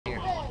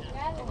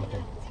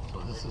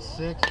a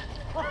 6.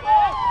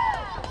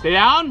 Stay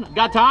down.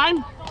 Got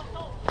time?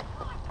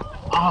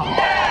 Oh.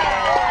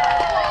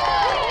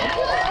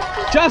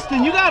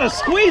 Justin, you gotta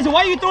squeeze it.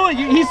 Why are you throwing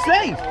it? He's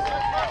safe.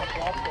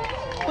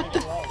 What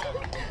the fuck?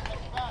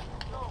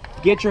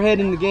 Get your head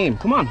in the game.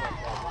 Come on.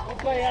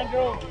 Play,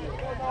 Andrew.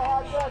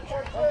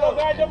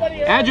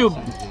 Andrew.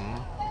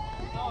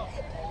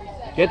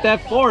 Get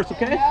that force,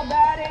 okay? Now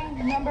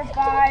batting, number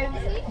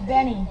 5,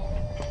 Benny.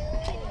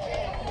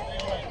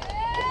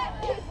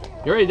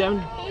 You ready,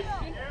 Devin?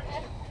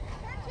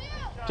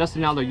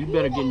 Justin Aldo, you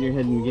better get your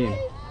head in the game.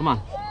 Come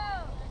on.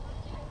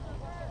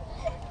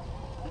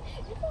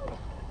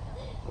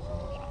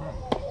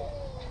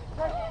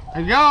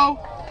 There you go.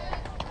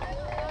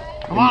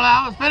 Come on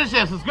now, let's finish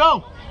this. Let's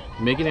go.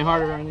 Making it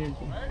harder on you.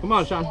 Come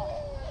on, Sean.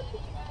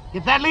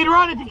 Get that leader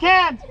on if you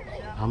can.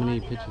 How many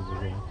pitches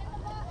are there?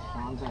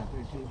 Sean's at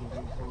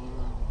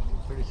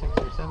 36,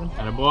 37.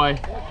 Attaboy.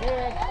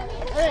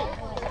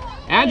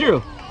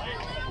 Andrew.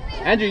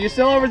 Andrew, you're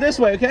still over this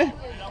way, okay?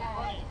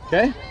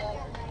 Okay?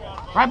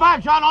 Right by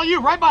him, Sean. All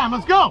you. Right by him.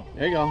 Let's go.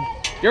 There you go.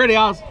 Get ready,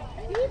 Oz. Take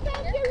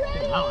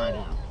it out right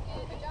now.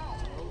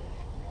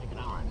 Take it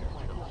out right there.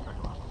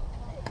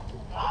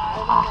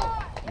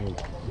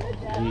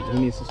 He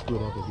needs to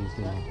scoot up if he's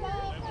doing it.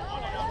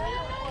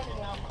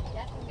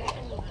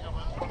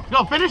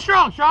 Go, finish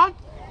strong, Sean.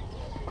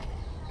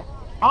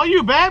 All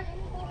you, babe.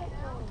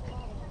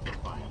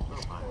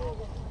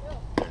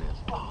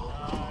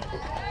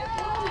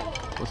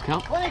 Let's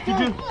count.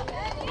 2-2.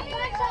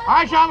 All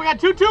right, Sean, we got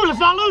 2-2. Let's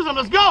not lose them.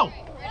 Let's go.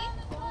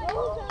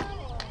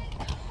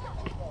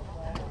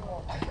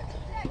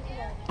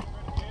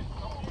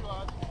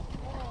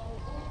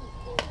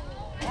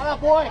 Ah,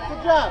 boy,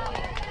 good job.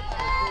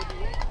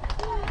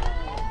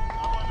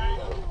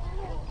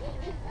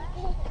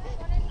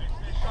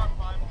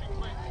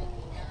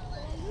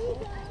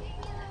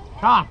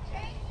 Sean.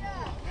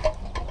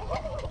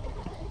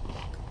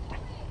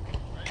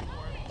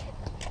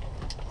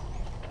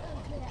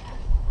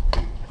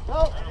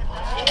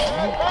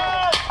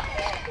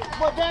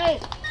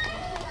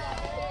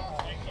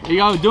 There you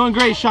go. Doing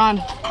great,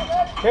 Sean.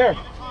 Here.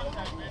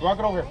 Rock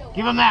it over here.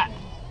 Give him that.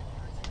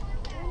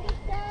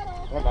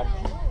 Right back.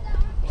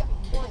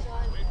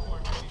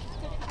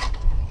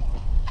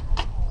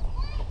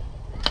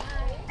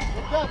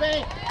 Good job,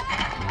 Benny.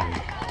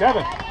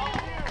 Kevin.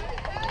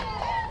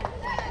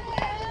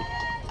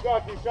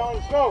 Got you, Sean.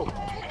 Let's go.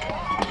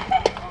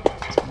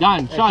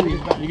 Done. Sean, you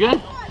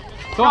good?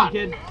 Come on,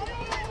 kid.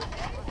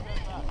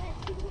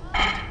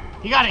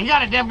 He got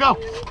it, Dev, go.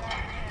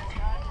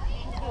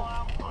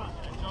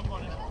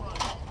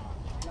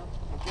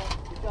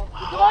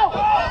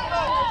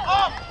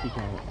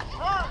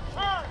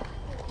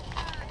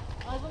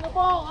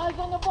 Eyes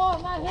on the ball,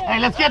 not here. Hey,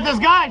 let's get this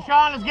guy,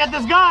 Sean. Let's get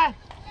this guy.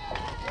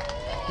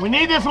 We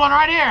need this one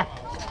right here.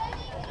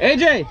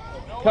 AJ,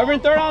 covering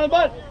third on the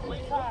butt.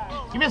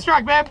 Give me a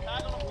strike, babe.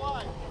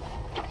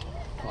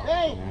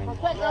 Hey,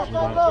 protect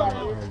outside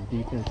low.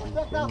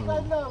 Protect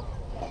outside low.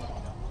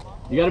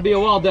 You gotta be a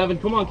wall, Devin.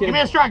 Come on, kid. Give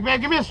me a strike,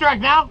 babe. Give me a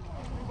strike now.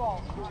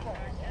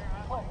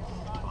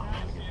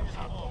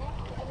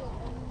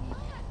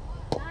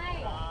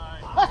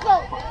 Let's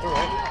go.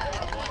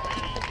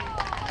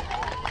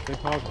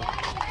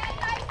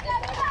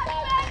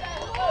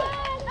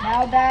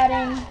 Now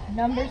batting,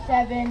 number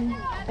 7,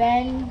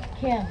 Ben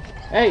Kim.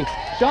 Hey,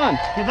 Sean.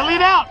 Get the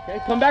lead out. Okay,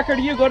 come back here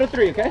to you. Go to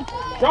 3, okay?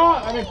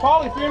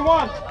 Paulie,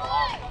 3-1.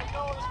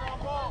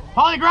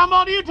 Paulie, ground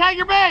ball to you. Tag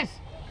your base.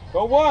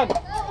 Go 1.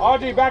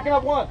 Audrey, backing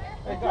up 1.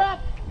 Good job.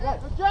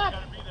 Good job.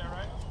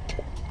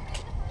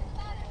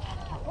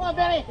 Come on,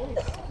 Benny.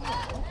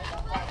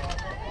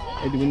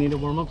 Hey, do we need to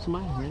warm up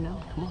somebody right now?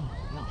 Come on.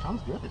 No,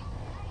 Sean's good.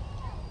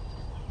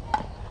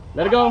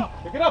 Let it go.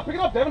 Pick it up,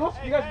 Devin.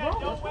 You guys grow.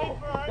 Let's go.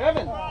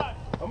 Devin,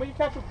 how many you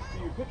catch your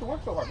pitcher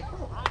work so hard? Let's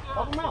go.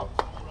 Help him out.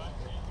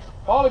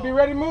 Paulie, be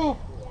ready to move.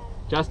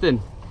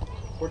 Justin.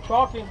 We're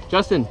talking.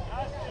 Justin.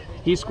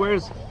 He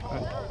squares.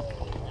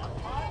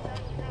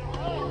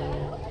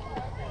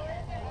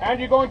 And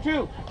you're going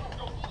 2.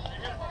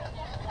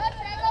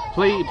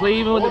 Play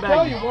even with the We'll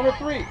tell you, bag. 1 or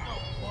 3.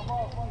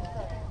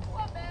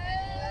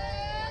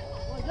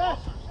 Good job.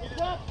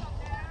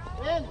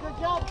 Ben, good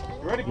job.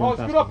 You ready, Paulie?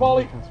 Scoot up,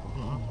 Paulie.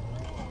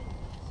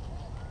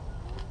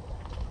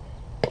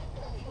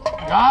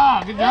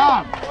 Good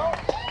job.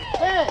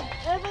 Hey,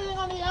 everything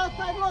on the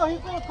outside low,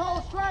 he's going to call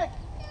a strike.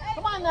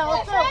 Come on now,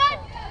 let's go.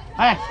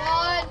 Hey.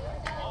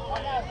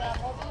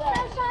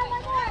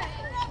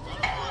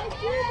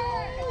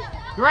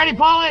 You ready,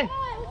 Paulie?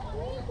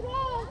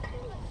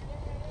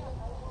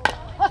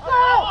 Let's go.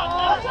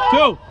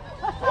 2.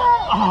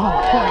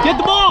 Oh, Get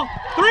the ball.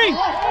 3.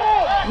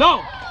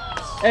 No.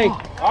 Hey. All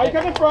right, you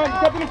kept in front.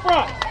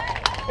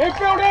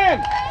 Infield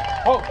in.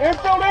 Oh,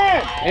 infield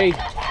in. Hey.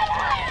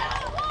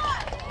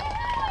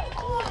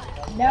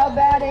 Now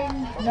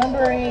batting,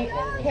 number 8,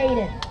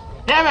 Caden.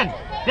 Devin,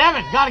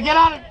 got to get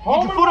on it. Get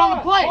your foot on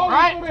the plate,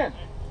 right?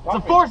 It's a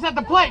force at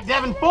the plate,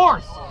 Devin,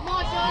 force. Come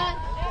on, John.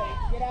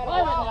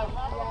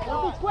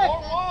 Don't be quick.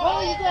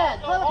 Follow your dad.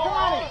 Come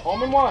on in.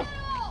 Home and 1.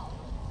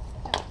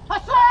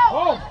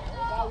 Hold.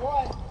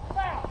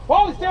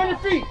 Paulie, stay on your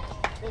feet.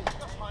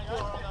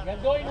 You're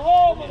going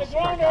home with the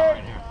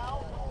grounder.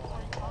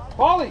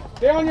 Paulie,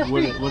 stay on your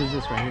feet. What is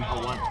this right here?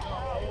 Oh, 1.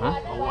 Huh?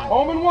 Oh, 1.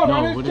 Home and 1, No,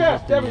 on what his is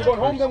chest. this? Devin's going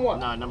home, then 1.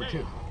 No, number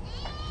 2.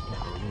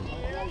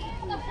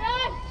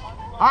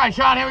 All right,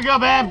 Sean, here we go,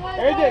 babe.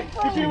 AJ,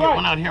 keep Get your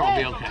one right. out here, we'll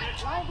be okay.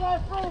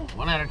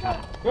 One at a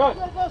time. Good.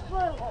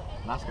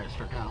 Last guy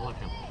struck out. Look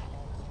him.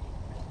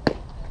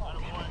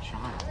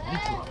 Sean, you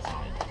two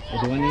outside. Do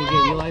I need to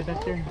get Eli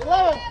back there?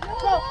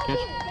 Catch.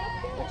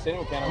 Next inning,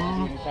 we can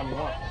do anytime you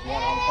want.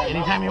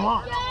 Anytime you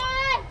want.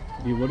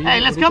 Dude, what do you, Hey,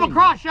 let's come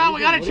across, Sean.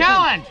 We got a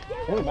challenge.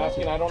 I'm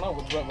asking, I don't know.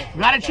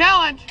 We got a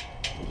challenge.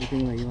 What do you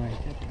think about Eli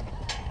catching?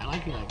 I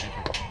like you like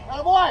that.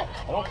 I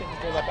don't think he's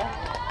doing that bad.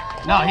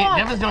 No,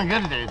 Devin's doing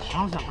good today.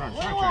 Sean's not throwing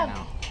strikes right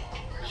now.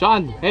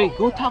 Sean, hey,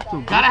 go talk to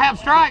him. Gotta have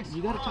strikes.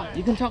 You gotta talk.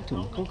 You can talk to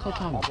him. Go talk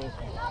to him.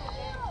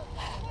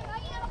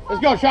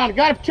 Let's go, Sean.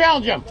 Gotta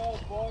challenge him.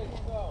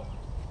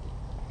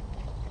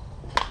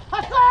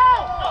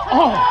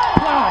 Oh,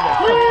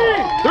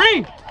 God.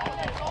 3!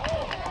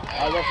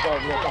 Let's go. Go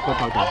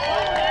talk to him.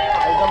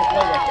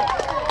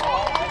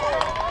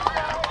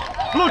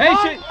 Blue Hey,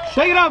 time?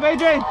 shake it up,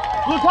 AJ.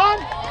 Blue time?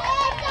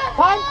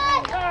 Time?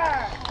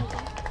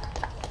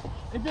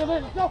 Let's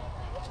go.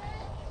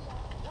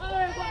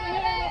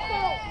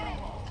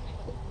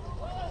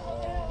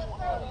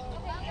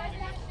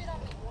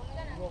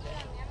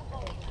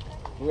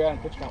 We had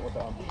a pitch count with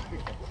the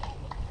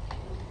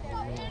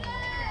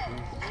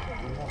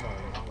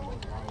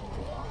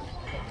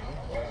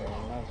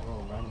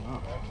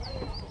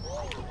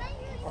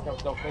That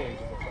was double play.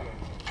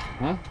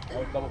 Huh? That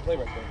was double play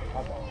right there.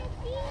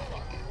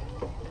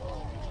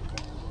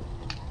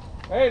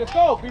 Hey, let's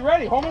go. Be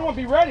ready. Home and 1,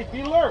 be ready.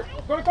 Be alert.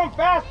 It's going to come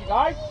fast, you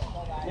guys.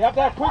 You have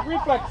to have quick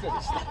reflexes.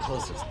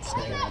 Closest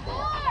snake in the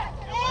ball.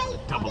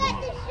 Double them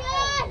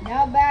up.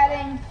 Now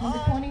batting, number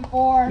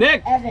 24,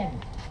 Nick.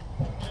 Evan.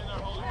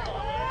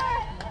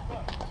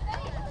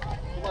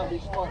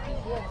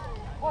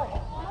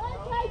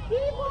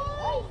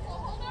 Here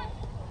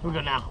we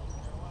go now.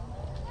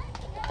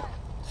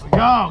 Here we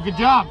go. Good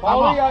job.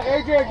 Paulie,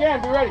 AJ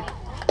again. Be ready.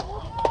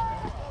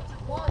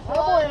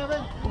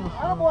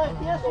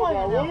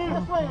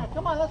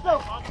 Come on, let's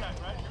go.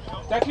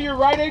 That to your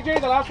right,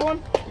 AJ, the last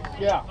one?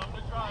 Yeah.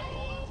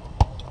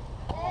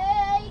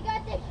 Hey, you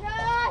got the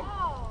shot!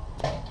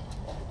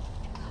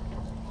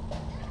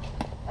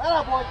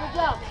 Hello, boy. Good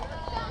job.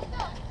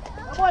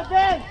 Come on,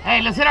 Ben.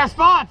 Hey, let's hit our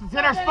spots. Let's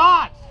hit our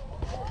spots.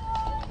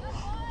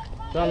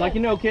 Sean, like you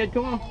know, kid.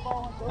 Come on.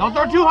 Don't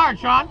throw too hard,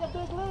 Sean. Big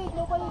lead.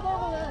 Nobody's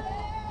over there.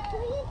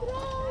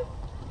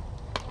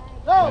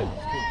 Go.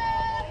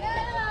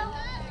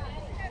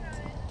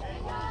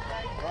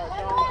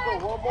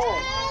 One more.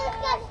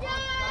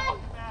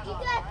 You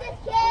got this,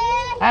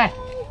 kid! Hey.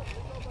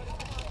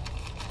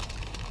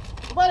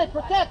 Somebody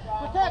protect. You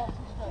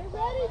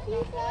ready,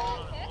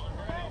 defense?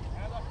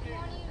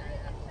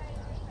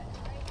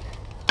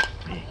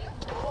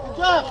 Good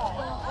job.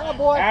 Oh,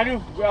 boy.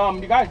 Andrew,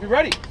 you guys, be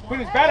ready. Put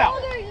his bat out.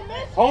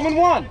 Home and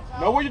 1.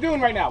 Know what you're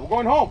doing right now. We're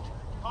going home.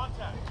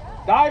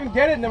 Dive and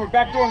get it, and then we're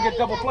back door and get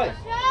double play.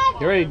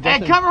 You ready, Hey,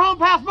 Justin? cover home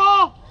pass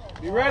ball.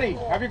 Be ready.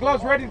 Have your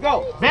gloves ready to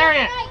go. Bury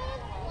it.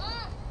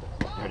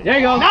 There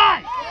you go.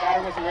 Nice.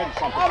 Batter wasn't ready.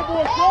 Sean.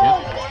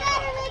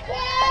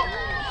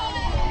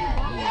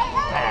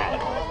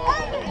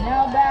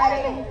 Now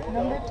batting,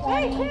 number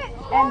 20,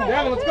 Emmett.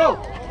 Devin, let's go.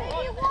 Come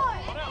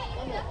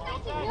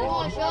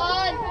on,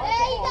 Sean!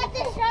 Hey, you got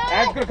this, Sean!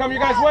 Andrew's going to come your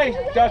guys' way.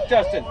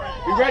 Justin,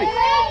 be ready.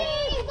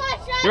 Hey, you got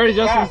Sean! You ready,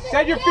 Justin? Yeah,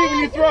 set your feet when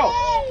you throw.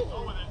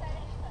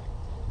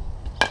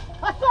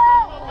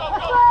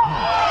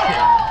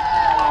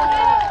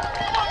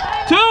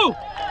 Two!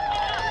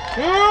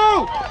 2! 2!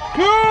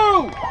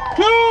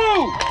 2!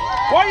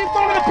 Why are you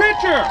throwing the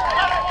pitcher?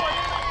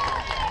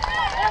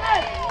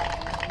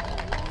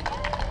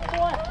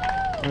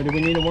 Or do we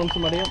need to warm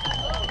somebody up?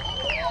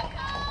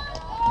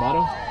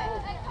 Botto?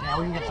 Yeah,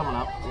 we can get someone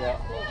up.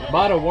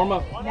 Botto, warm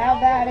up. Now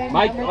batting,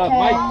 Mike, number 10,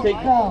 Mike, take.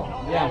 Cole.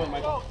 Yeah.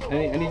 I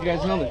need you guys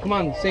to helmet. Come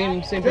on,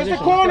 same Just position. the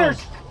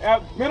corners.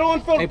 Middle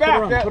and field Hey, put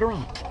back. her on. Put her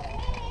on.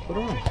 Put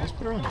her on. Just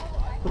put her on.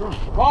 Put her on.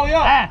 Paulie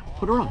up. Hey.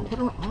 Put her on. Put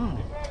her on.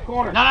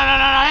 Corner. No.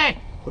 Hey.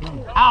 Put her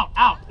on.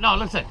 Out. No,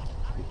 listen.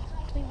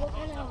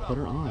 Put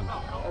her on. I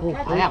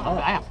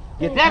am.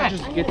 Get the Devin,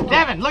 catches, get the-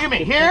 Devin, look at me.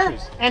 get the Here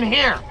catches. and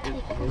here.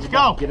 Let's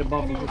go. Get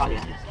above the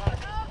catches.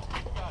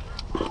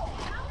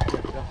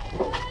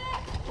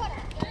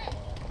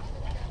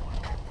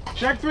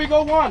 Check 3,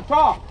 go 1.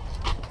 Top.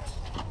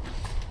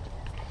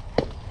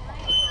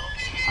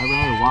 I'd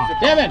rather walk.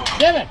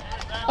 Devin.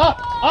 Up.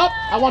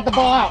 I want the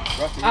ball out.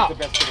 Rusty, Out. he's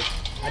the best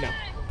hitter. I know.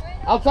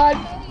 Outside.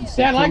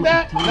 Stand like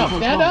that. No,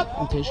 stand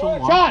up.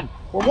 Sean,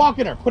 we're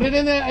walking her. Put it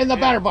in the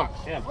batter box.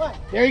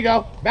 There you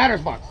go.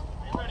 Batter's box.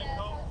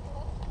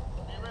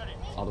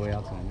 All the way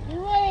outside. Man.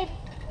 You ready?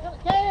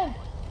 Get in.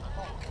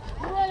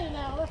 You ready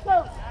now? Let's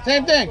go.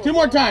 Same thing. 2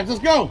 more times.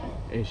 Let's go.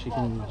 Hey, she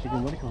can what do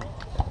you call it?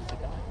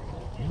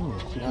 No,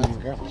 she can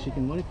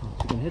what do you call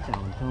it? She can hit that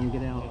one. Tell him to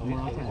get out more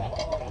outside.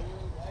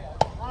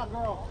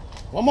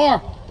 One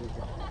more.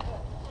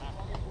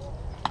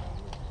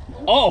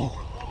 Oh.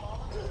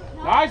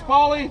 Nice,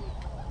 Paulie.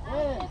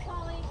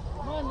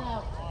 Come on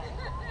now.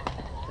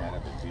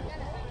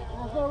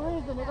 There's no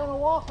reason. They're going to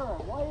walk her.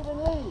 Why even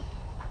leave?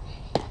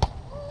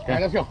 All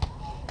right, let's go.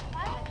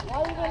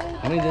 Why even leave?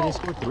 How many did they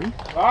score? 3?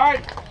 All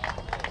right.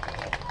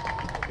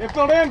 Get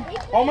filled in.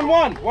 Home and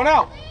one. One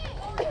out.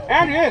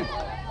 Andrew in. This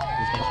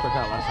guy struck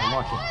out last time.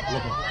 Watch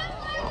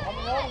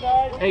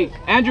it. Hey,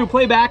 Andrew,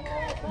 play back.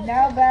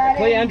 Now batting.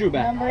 Play Andrew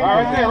back. Number All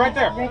right, right there, right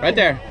there. 9, Right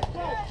there.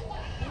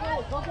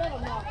 Go get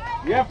him now.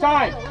 You have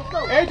time.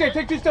 AJ,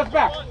 take 2 steps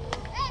back.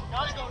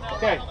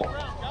 Okay.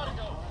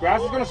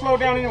 Grass is going to slow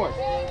down anyway.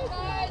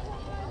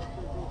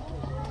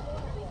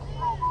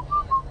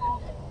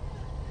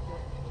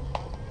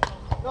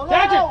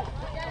 Catch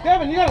it!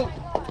 Devin, you gotta...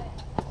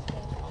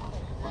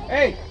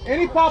 Hey,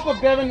 any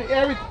pop-up, Devin,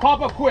 every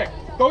pop-up quick.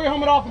 Throw your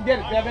helmet off and get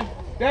it, Devin.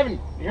 Devin, you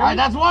hear All right, me?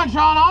 that's one,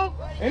 Sean, on.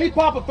 Any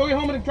pop-up, throw your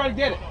helmet and try to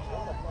get it.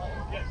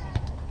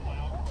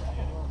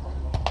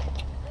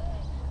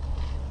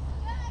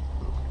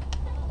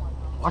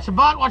 Watch your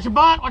butt, watch your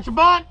butt, watch your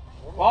butt.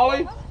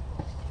 Paulie,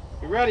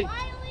 you ready?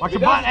 Watch He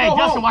your butt. doesn't Hey, go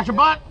Justin, home. watch your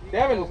butt.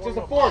 Devin, it's just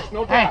a force,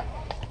 no drag.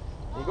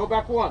 You go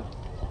back 1.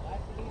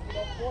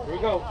 Here we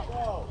go.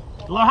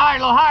 A little higher, a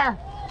little higher.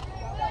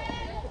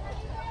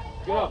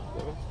 Get up,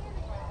 Devin.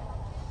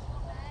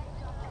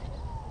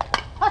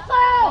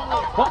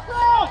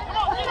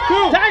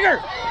 Two. Tiger.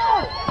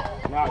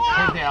 Nice.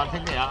 Take that out,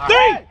 take that out. 3,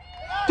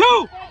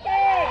 2.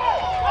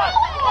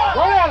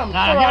 Run at him. No,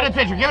 give it a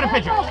picture, give it a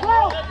picture.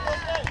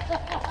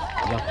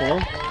 You got 4?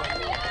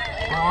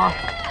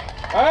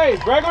 Hey,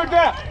 regular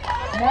depth.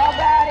 Now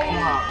batting.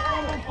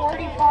 Number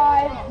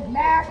 45,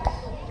 Max.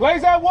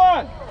 Plays at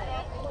 1.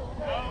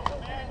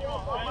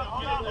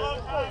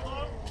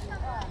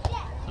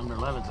 Number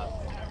 11's up.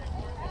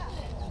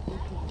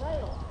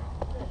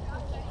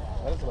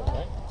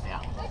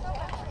 Yeah.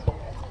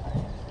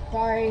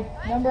 Sorry.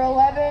 Number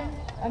 11,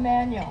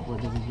 Emmanuel.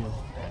 What did he do?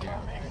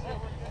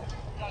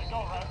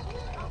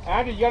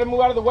 Andrew, you got to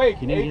move out of the way.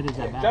 He didn't get his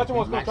at bat. Justin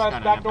was going to try to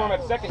Max got back it door him at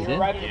at second. He You're did?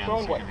 right at the Yeah,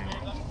 throwing way.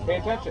 Pay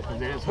attention.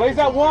 It is. Plays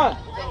at 1.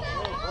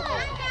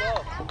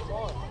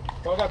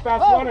 So we got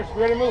fast runners.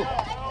 We ready to move.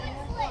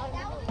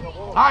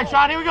 All right,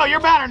 Sean, here we go. You're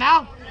batter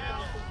now.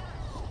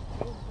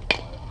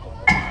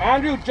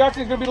 Andrew,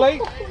 Justin's going to be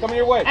late. Coming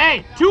your way.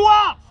 Hey, 2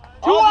 outs.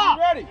 2 Ozzy, outs.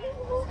 ready.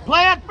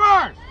 Play at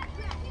first.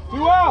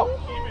 2 out.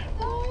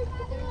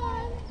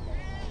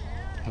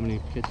 How many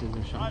pitches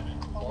are shot?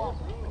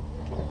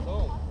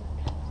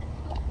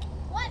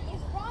 What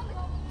is wrong with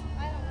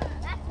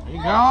you? There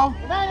you go.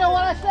 Emmanuel,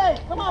 what I say?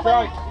 Come on,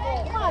 Strike.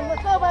 baby. Come on,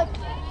 let's go, baby.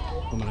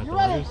 Coming at You the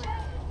ready? runners?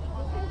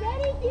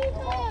 Ready,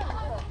 people?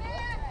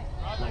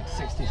 Like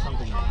 60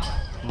 something right now.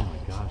 Oh my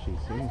gosh,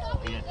 he's serious.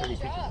 He had 30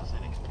 pitches this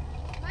inning.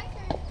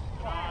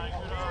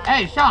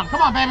 Hey, Sean,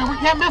 come on, baby. We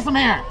can't miss him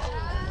here.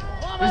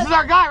 This is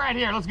our guy right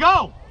here. Let's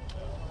go.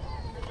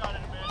 Come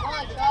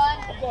on, Sean.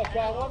 Let's go,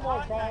 John. One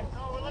more time.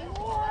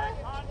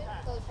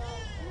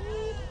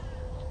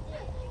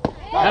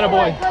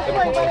 Attaboy.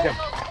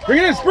 Bring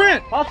it in,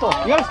 sprint. Hustle.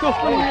 You gotta still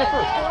sprint in here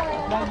first. All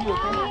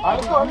right,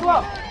 let's go. Hurry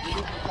up.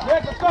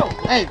 Nick, let's go.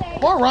 Hey,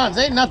 4 runs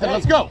ain't nothing.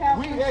 Let's go. Count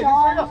We- for yeah,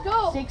 Sean, let's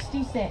go.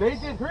 66. They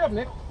did, hurry up,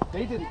 Nick.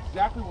 They did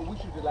exactly what we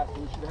should have did last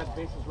time. We should have had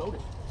the bases loaded.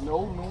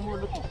 No more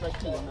looking strike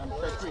 2 and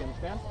strike 3,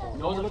 understand?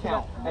 No more looking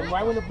at. And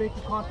right when they make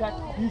the contact,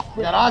 you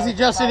sprint. Got Ozzy,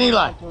 Justin,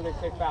 Eli. Until they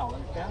say foul,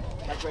 understand?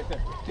 That's right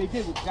there. They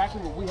did exactly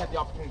what we had the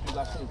opportunity to do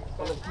last time.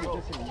 So let's do it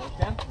this inning,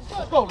 understand?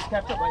 Let's go, let's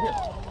catch up right here.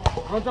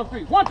 Runs on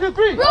 3. 1, 2,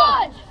 3.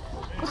 Run!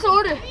 What's the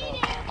order?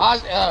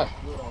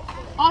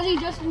 Ozzy,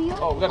 Justin, you?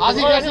 Oh, we got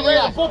Ozzy, right Justin, here,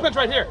 Eli. the bullpen's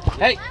right here.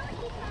 Hey,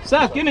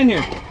 Seth, get in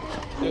here.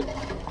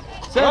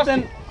 Seth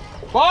and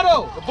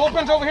Votto, the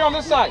bullpen's over here on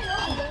this side.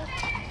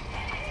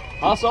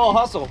 hustle,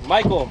 hustle.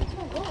 Michael.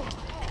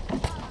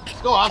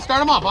 Let's go, Oz.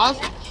 Start him up, Oz.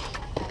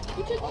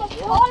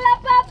 Hola,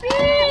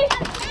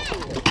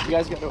 papi! You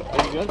guys got?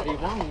 Are you good? Are you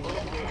going?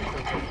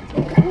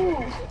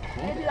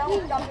 Maybe that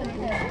one got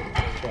in there.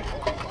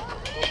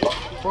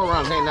 4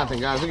 runs ain't nothing,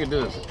 guys. We can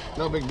do this.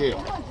 No big deal.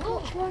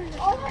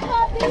 Hola,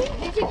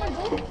 papi! You take my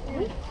goal?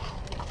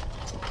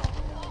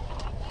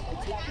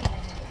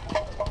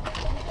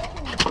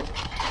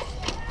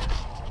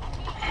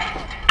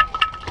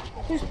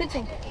 Who's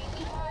pitching?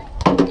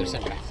 They're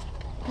sent back.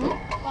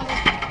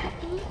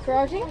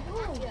 Crouching?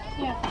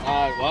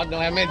 Well, no,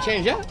 I haven't made a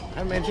change yet.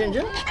 Haven't made a change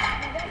yet.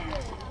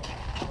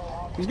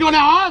 He's going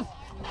now, Oz.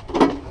 So,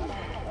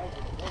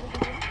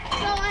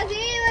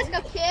 Ozzy, let's go,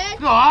 kid. Let's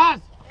go, Oz.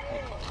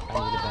 I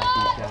need to back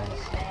these guys.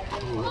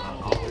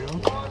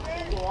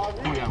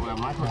 Oh, yeah, well,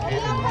 my first game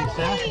in League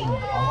South.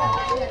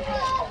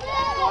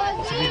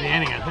 This will be the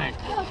inning, I think.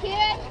 Go,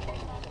 kid.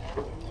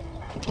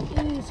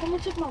 Someone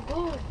took my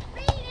goal.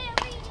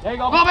 There you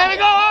go. Go, baby,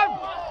 go, Oz.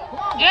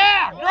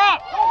 Yeah,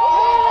 drop.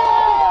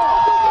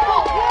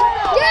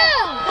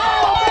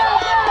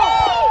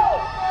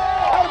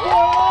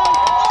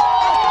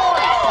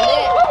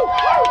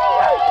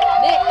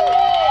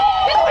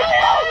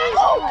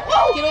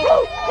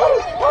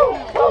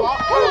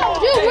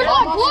 Dude, where's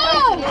my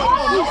glove?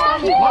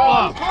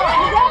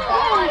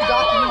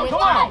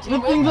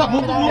 Lift things up.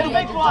 Move the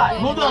big fly.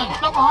 Move the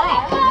stuff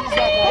around.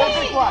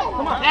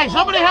 Come on. Hey,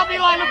 somebody help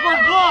Eli look for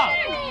his glove.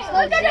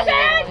 Look at the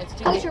bag.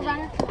 Push your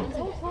runner.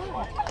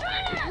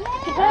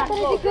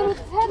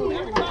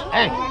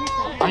 Hey,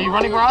 are you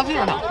running for Ozzy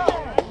or no?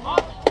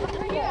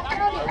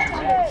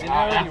 No,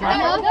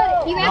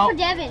 he ran for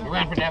Devin. He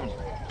ran for Devin.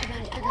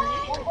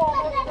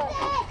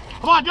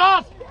 Come on,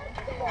 Joss.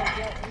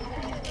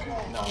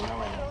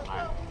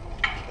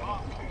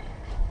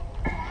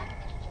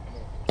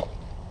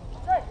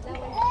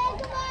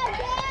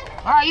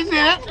 All right, you see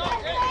it.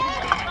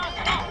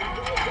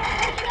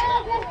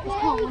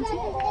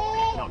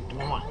 No, do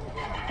one.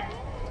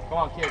 Come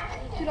on, kid.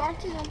 Dude, aren't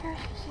these umpires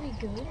supposed to be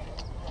good?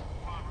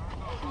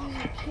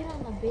 There's a kid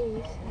on the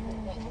base, and then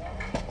there's an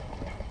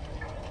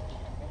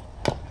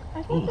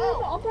I think the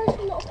umpires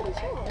from the opening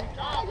show.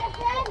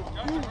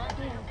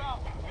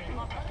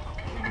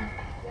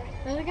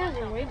 The other guys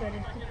are way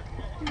better.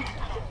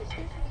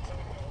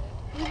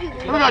 Here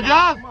we go,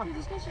 Joss.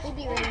 They'd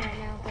be winning right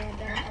now if they had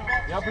better.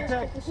 Yeah,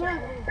 protect. It's not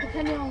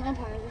depending on the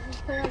umpire. Let's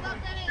just play like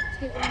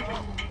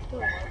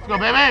Let's go,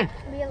 baby.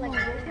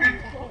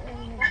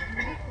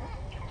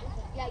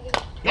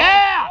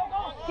 Yeah!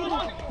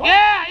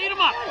 Yeah, eat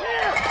him up.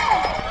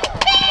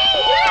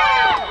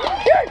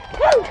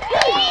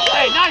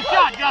 Hey, nice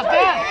shot,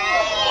 Justin.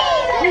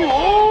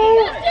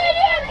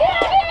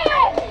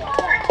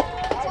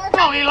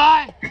 Go,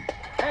 Eli.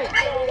 Hey,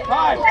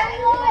 time.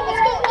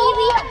 Let's go,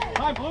 Evie.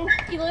 Time, Blue.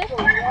 Eli.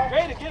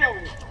 Jada, get over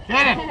here.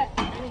 Jaden.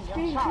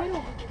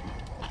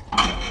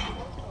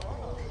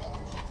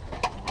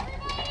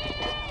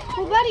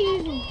 What about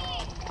you?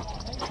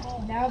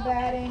 Now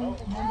batting,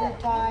 number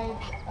 5,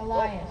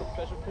 Elias.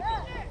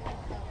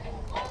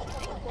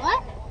 What?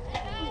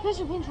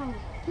 Special pinch runner.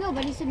 No,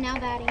 but he said now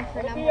batting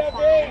for number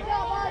 5.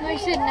 No, he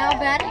said now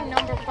batting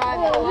number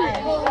 5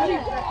 Elias.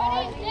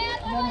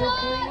 Number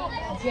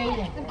 3,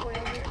 Jaden.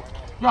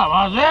 Go,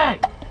 Ozzy.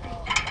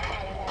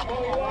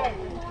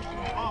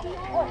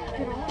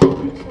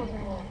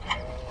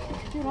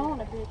 Dude, I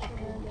want a bitch.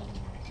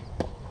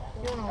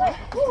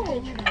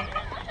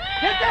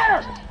 Get there!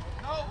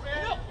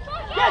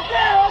 Get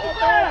there! Over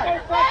there!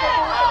 Get there!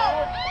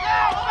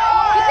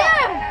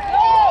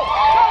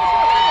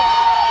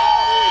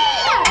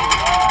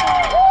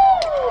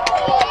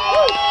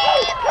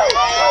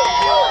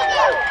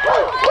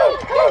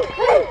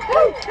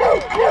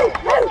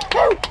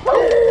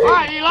 All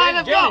right, Eli,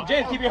 let's go.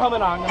 Jaden, keep your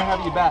helmet on. I'm gonna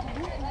have you bat.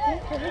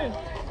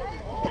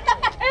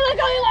 Hey, look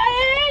how Eli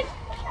is!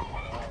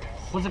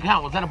 What's the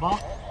count? Was that a ball?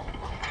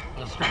 It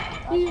was a strike.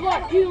 Hey,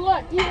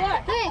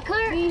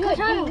 Claire,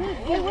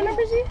 Hey, what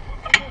number is he?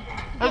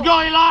 Let's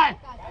go, Eli.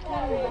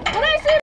 What I say?